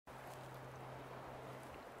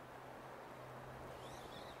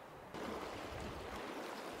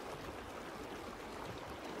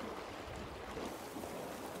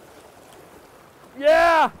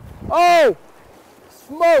Oh,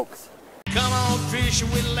 smokes. Come on fishing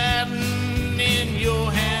with Ladin and you'll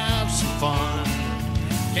have some fun.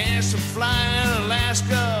 Catch some fly in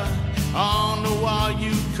Alaska on the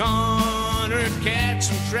Yukon, or catch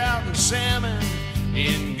some trout and salmon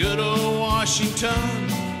in good old Washington.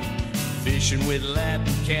 Fishing with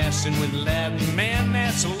Ladin, casting with Ladin, man,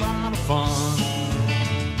 that's a lot of fun.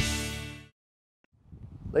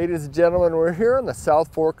 Ladies and gentlemen, we're here on the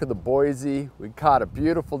South Fork of the Boise. We caught a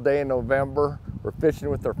beautiful day in November. We're fishing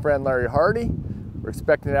with our friend Larry Hardy. We're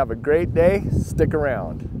expecting to have a great day. Stick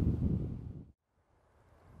around.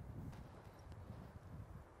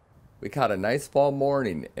 We caught a nice fall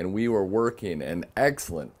morning and we were working an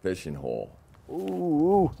excellent fishing hole.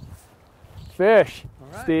 Ooh, fish. All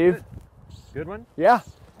right, Steve. Good one? Yeah,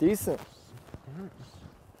 decent.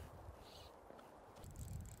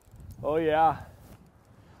 Oh yeah.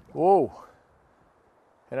 Whoa.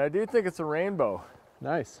 And I do think it's a rainbow.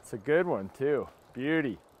 Nice. It's a good one too.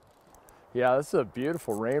 Beauty. Yeah, this is a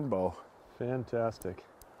beautiful rainbow. Fantastic.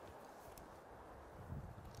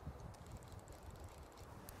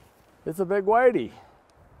 It's a big whitey.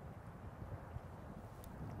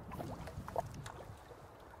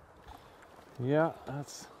 Yeah,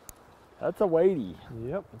 that's a whitey.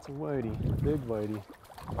 Yep, it's a whitey. Big whitey.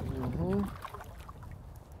 Mm-hmm.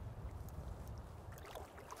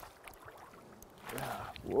 Yeah.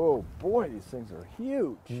 Whoa, boy, these things are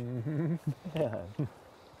huge. Mm-hmm. Man.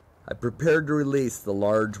 I prepared to release the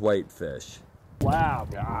large whitefish. Wow,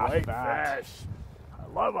 white fish. I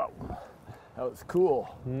love it. That was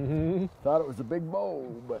cool. Mm-hmm. Thought it was a big bow,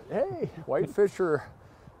 but hey, whitefish are a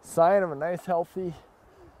sign of a nice, healthy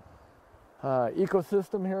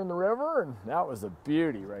ecosystem here in the river, and that was a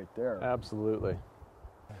beauty right there. Absolutely.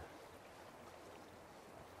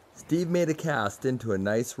 Steve made a cast into a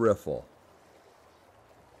nice riffle.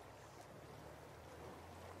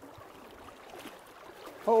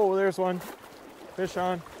 Oh, there's one. Fish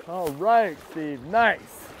on. All right, Steve,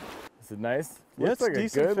 nice. Is it nice? Yeah, Looks it's like a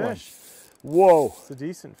decent good one. fish. Whoa. It's a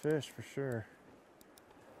decent fish for sure.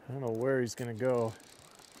 I don't know where he's gonna go.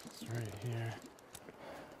 It's right here.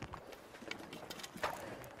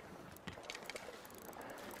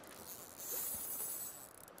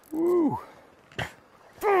 Woo.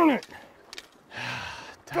 Darn it.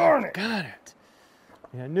 Darn it. Got it.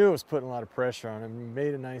 Yeah, I knew it was putting a lot of pressure on him. He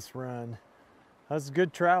made a nice run. That was a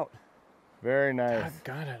good trout. Very nice.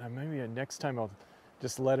 God, got it. Maybe next time I'll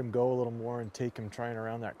just let him go a little more and take him trying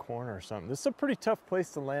around that corner or something. This is a pretty tough place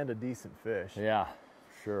to land a decent fish. Yeah,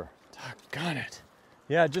 sure. Got it.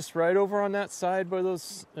 Yeah, just right over on that side by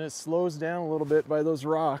those, and it slows down a little bit by those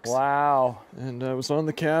rocks. Wow. And I was on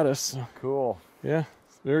the caddis. So. Cool. Yeah,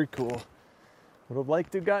 it's very cool. Would have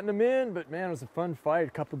liked to have gotten him in, but man, it was a fun fight.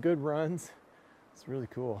 A couple good runs. It's really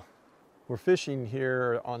cool. We're fishing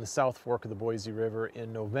here on the South Fork of the Boise River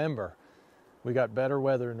in November. We got better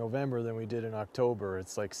weather in November than we did in October.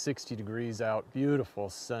 It's like 60 degrees out, beautiful,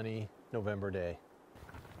 sunny November day.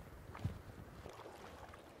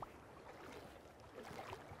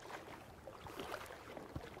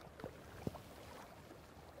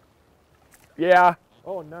 Yeah.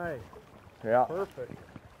 Oh, nice. Yeah. Perfect.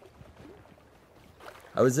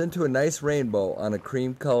 I was into a nice rainbow on a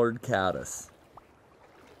cream-colored caddis.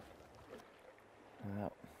 Yeah.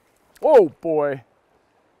 Oh, boy.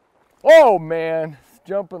 Oh, man. It's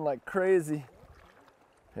jumping like crazy.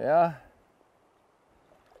 Yeah.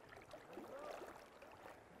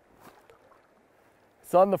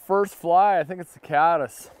 It's on the first fly. I think it's the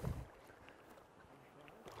caddis.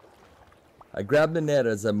 I grabbed the net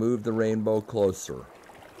as I moved the rainbow closer.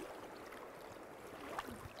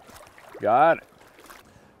 Got it.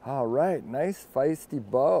 All right. Nice feisty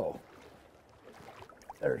bow.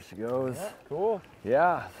 There she goes. Yeah, cool.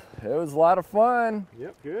 Yeah, it was a lot of fun.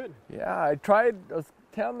 Yep, good. Yeah, I was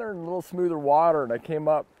down there in a little smoother water and I came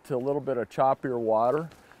up to a little bit of choppier water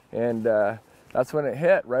and that's when it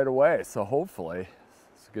hit right away. So hopefully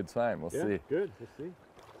it's a good sign. We'll see. Good, we'll see.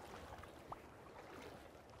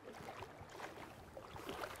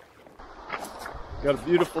 Got a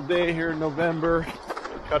beautiful day here in November.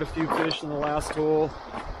 Caught a few fish in the last hole.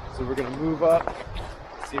 So we're gonna move up,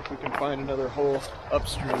 see if we can find another hole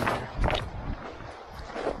upstream here.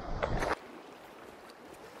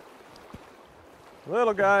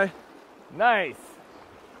 Little guy. Nice.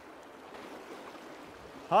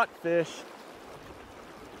 Hot fish.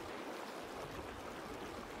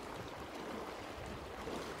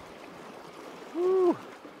 Woo.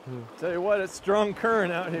 Tell you what, it's strong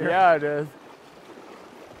current out here. Yeah, it is.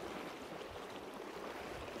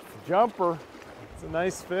 It's a jumper. It's a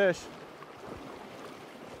nice fish.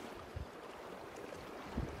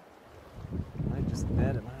 I just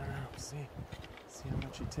met him, I don't know.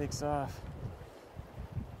 she takes off.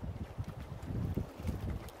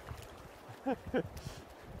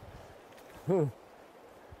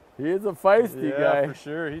 He is a feisty guy. Yeah, for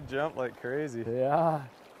sure. He jumped like crazy. Yeah.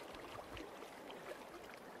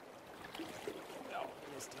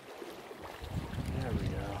 There we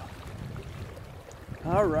go.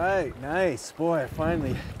 All right, nice. Boy, I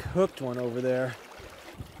finally cooked one over there.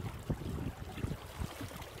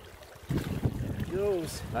 There it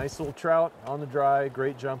goes. Nice little trout on the dry,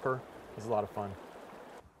 great jumper. It was a lot of fun.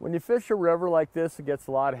 When you fish a river like this, it gets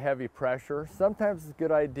a lot of heavy pressure. Sometimes it's a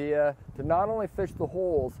good idea to not only fish the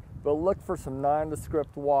holes, but look for some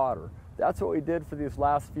nondescript water. That's what we did for these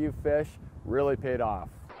last few fish. Really paid off.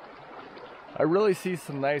 I really see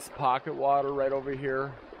some nice pocket water right over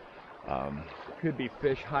here. Could be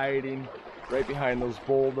fish hiding right behind those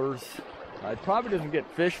boulders. It probably doesn't get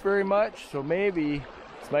fish very much, so maybe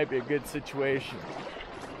this might be a good situation.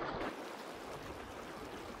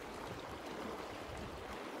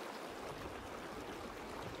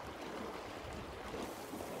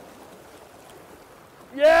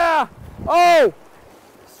 Yeah! Oh!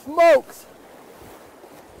 Smokes!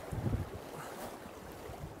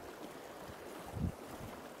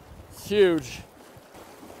 It's huge.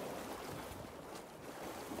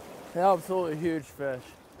 Absolutely huge fish.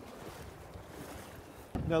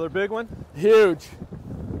 Another big one? Huge.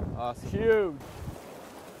 Awesome. Huge.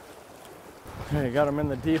 Okay, got him in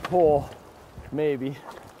the deep hole. Maybe.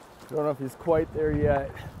 Don't know if he's quite there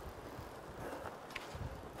yet.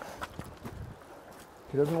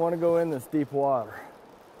 He doesn't want to go in this deep water.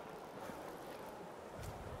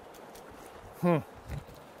 Well,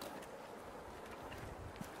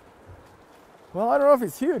 I don't know if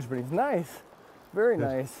he's huge, but he's nice. Very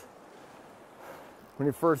nice. When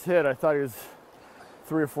he first hit, I thought he was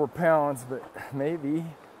 3 or 4 pounds, but maybe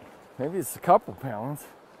it's a couple pounds.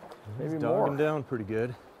 Maybe He's more. dogging down pretty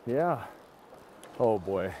good. Yeah. Oh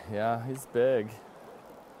boy, yeah, he's big.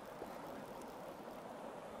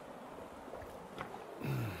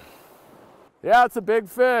 Yeah, it's a big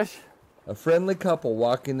fish. A friendly couple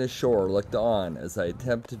walking the shore looked on as I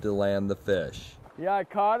attempted to land the fish. Yeah, I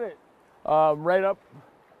caught it right up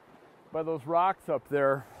by those rocks up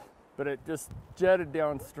there, but it just jetted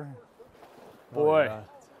downstream. Boy. Oh,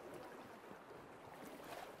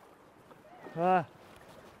 yeah.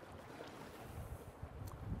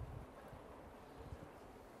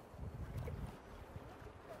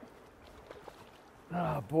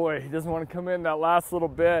 Oh boy, he doesn't want to come in that last little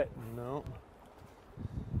bit. No.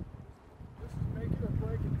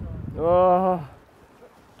 Oh,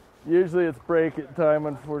 usually it's break it time,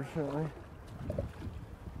 unfortunately.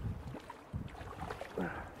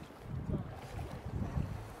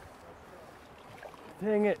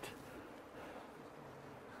 Dang it.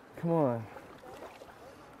 Come on.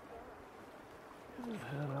 Get his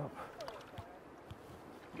head up.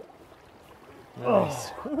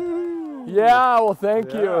 Nice. Oh. Yeah, well,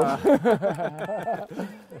 thank you.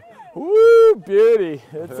 Woo, beauty.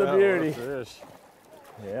 It's a beauty. Fish.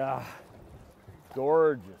 Yeah.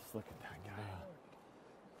 Gorgeous. Look at that guy.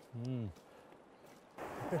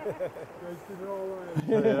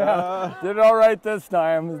 Yeah. Did it all right this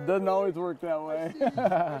time. It doesn't always work that way.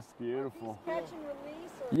 It's beautiful. Catch and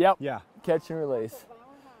release? Or Yep. Yeah. Catch and release.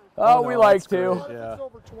 Oh, Oh, no, we like that's to. great, yeah. It's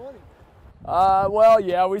over 20. Well,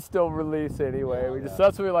 yeah, we still release anyway.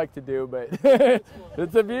 That's what we like to do, but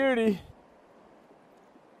it's a beauty.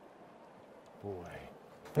 Boy.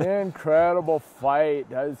 Incredible fight.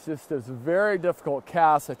 It's just a very difficult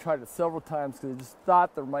cast. I tried it several times because I just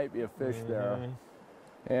thought there might be a fish there.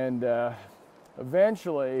 And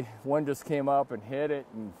eventually, one just came up and hit it,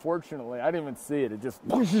 and fortunately, I didn't even see it. It just,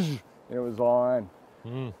 and it was on.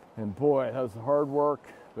 And boy, that was hard work,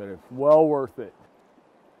 but it's well worth it.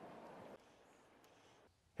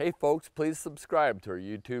 Hey folks, please subscribe to our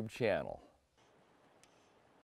YouTube channel.